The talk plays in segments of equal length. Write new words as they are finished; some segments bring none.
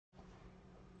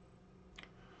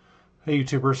Hey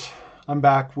YouTubers, I'm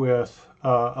back with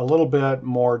a little bit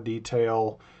more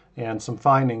detail and some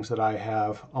findings that I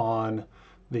have on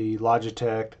the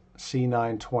Logitech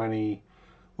c920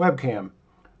 webcam.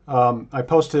 I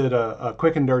posted a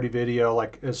quick and dirty video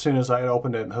like as soon as I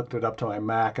opened it and hooked it up to my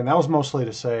Mac, and that was mostly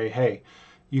to say, hey,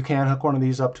 you can hook one of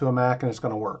these up to a Mac and it's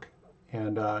going to work,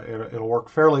 and it'll work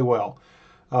fairly well.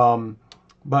 Um,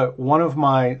 but one of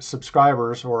my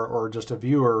subscribers or just a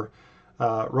viewer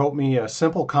wrote me a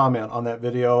simple comment on that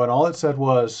video, and all it said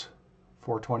was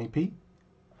 420p.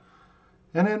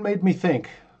 And it made me think.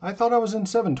 I thought I was in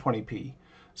 720p.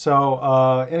 So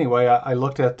anyway, I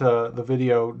looked at the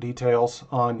video details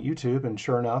on YouTube, and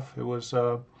sure enough, it was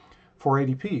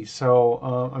 480p.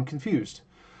 So I'm confused.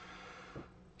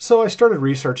 So I started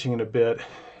researching it a bit,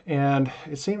 and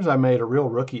it seems I made a real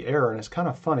rookie error, and it's kind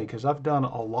of funny because I've done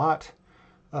a lot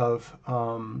of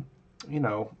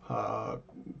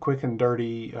quick and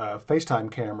dirty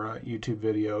FaceTime camera YouTube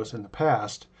videos in the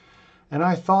past, and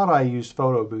I thought I used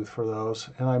Photo Booth for those,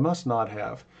 and I must not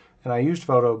have. And I used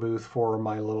Photo Booth for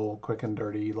my little quick and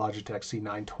dirty Logitech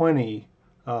c920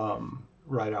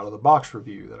 right out of the box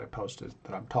review that I posted,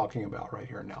 that I'm talking about right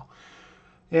here now.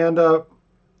 And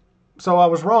so I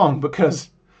was wrong, because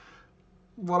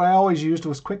what I always used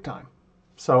was QuickTime.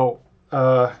 So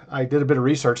I did a bit of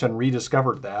research and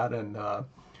rediscovered that, and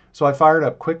so I fired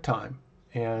up QuickTime,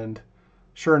 and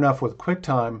sure enough, with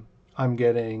QuickTime, I'm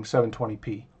getting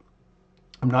 720p.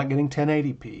 I'm not getting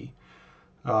 1080p.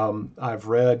 I've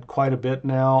read quite a bit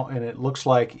now, and it looks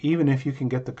like even if you can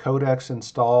get the codecs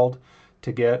installed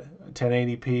to get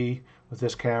 1080p with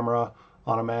this camera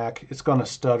on a Mac, it's going to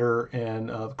stutter, and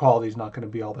the quality is not going to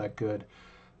be all that good.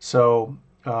 So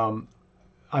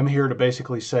I'm here to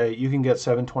basically say you can get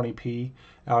 720p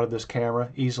out of this camera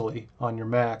easily on your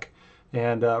Mac,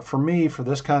 and for me, for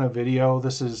this kind of video,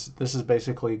 this is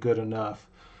basically good enough.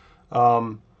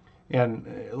 And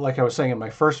like I was saying in my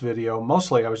first video,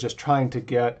 mostly I was just trying to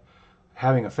get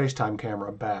having a FaceTime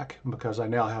camera back, because I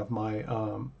now have my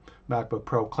MacBook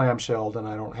Pro clamshelled and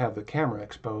I don't have the camera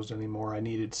exposed anymore. I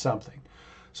needed something.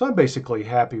 So I'm basically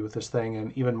happy with this thing,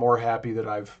 and even more happy that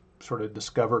I've sort of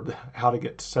discovered how to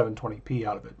get 720p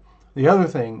out of it. The other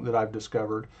thing that I've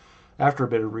discovered after a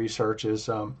bit of research is,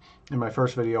 in my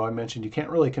first video I mentioned you can't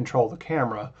really control the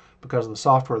camera because the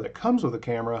software that comes with the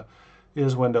camera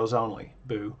is Windows only.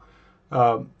 Boo.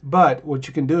 But what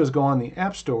you can do is go on the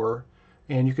App Store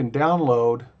and you can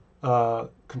download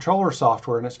controller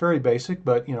software, and it's very basic,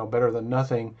 but better than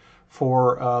nothing,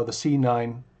 for the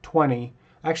c920.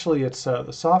 Actually, it's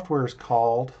the software is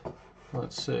called,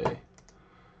 let's see,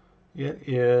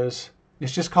 it's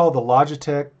just called the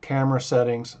Logitech Camera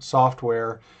Settings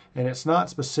software, and it's not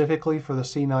specifically for the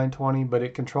c920, but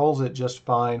it controls it just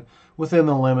fine within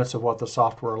the limits of what the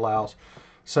software allows.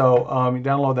 So you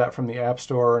download that from the App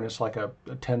Store, and it's like a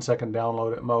 10-second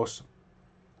download at most,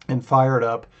 and fire it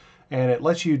up, and it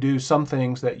lets you do some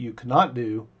things that you cannot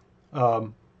do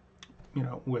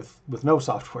with no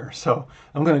software. So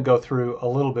I'm going to go through a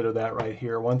little bit of that right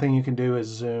here. One thing you can do is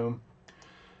zoom,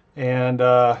 and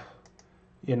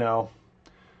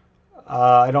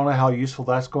I don't know how useful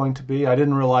that's going to be. I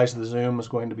didn't realize the zoom was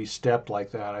going to be stepped like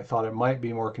that. I thought it might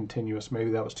be more continuous.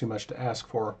 Maybe that was too much to ask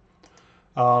for.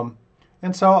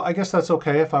 And so I guess that's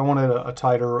okay if I wanted a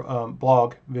tighter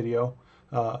vlog video.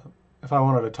 If I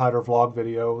wanted a tighter vlog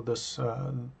video, this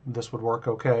would work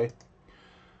okay.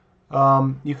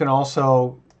 You can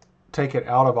also take it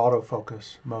out of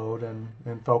autofocus mode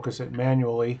and focus it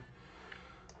manually.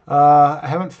 I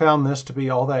haven't found this to be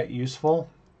all that useful,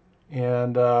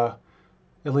 and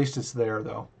at least it's there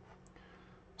though.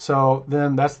 So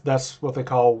then that's what they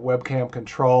call webcam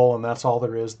control, and that's all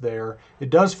there is there. It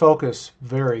does focus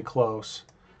very close.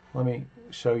 Let me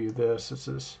show you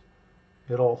this.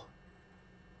 It'll,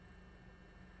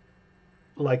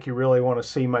 like you really want to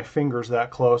see my fingers that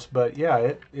close, but yeah,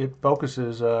 it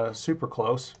focuses super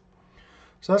close.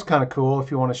 So that's kind of cool if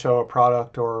you want to show a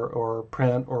product or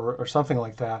print or something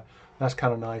like that. That's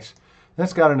kind of nice. And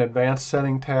it's got an advanced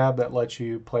setting tab that lets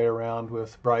you play around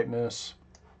with brightness,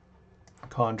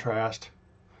 contrast,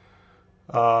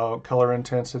 color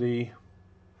intensity,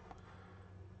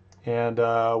 and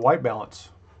white balance.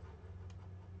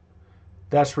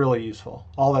 That's really useful.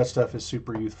 All that stuff is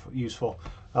super useful.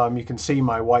 You can see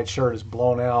my white shirt is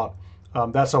blown out.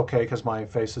 That's okay because my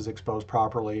face is exposed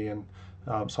properly, and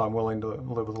so I'm willing to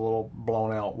live with a little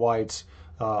blown out whites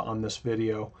on this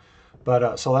video.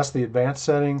 But so that's the advanced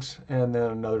settings, and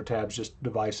then another tab is just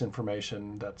device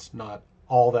information. That's not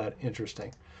all that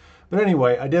interesting. But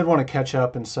anyway, I did want to catch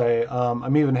up and say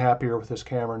I'm even happier with this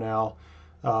camera now.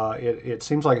 It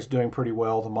seems like it's doing pretty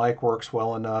well. The mic works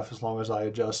well enough as long as I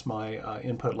adjust my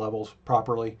input levels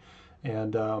properly.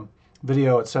 And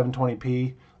video at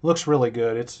 720p looks really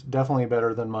good. It's definitely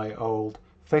better than my old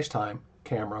FaceTime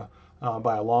camera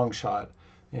by a long shot.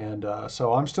 And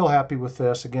so I'm still happy with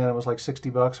this. Again, it was like 60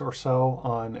 bucks or so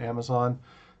on Amazon.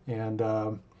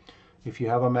 And if you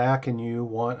have a Mac and you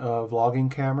want a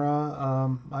vlogging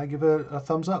camera, I give it a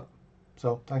thumbs up.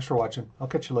 So thanks for watching. I'll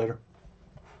catch you later.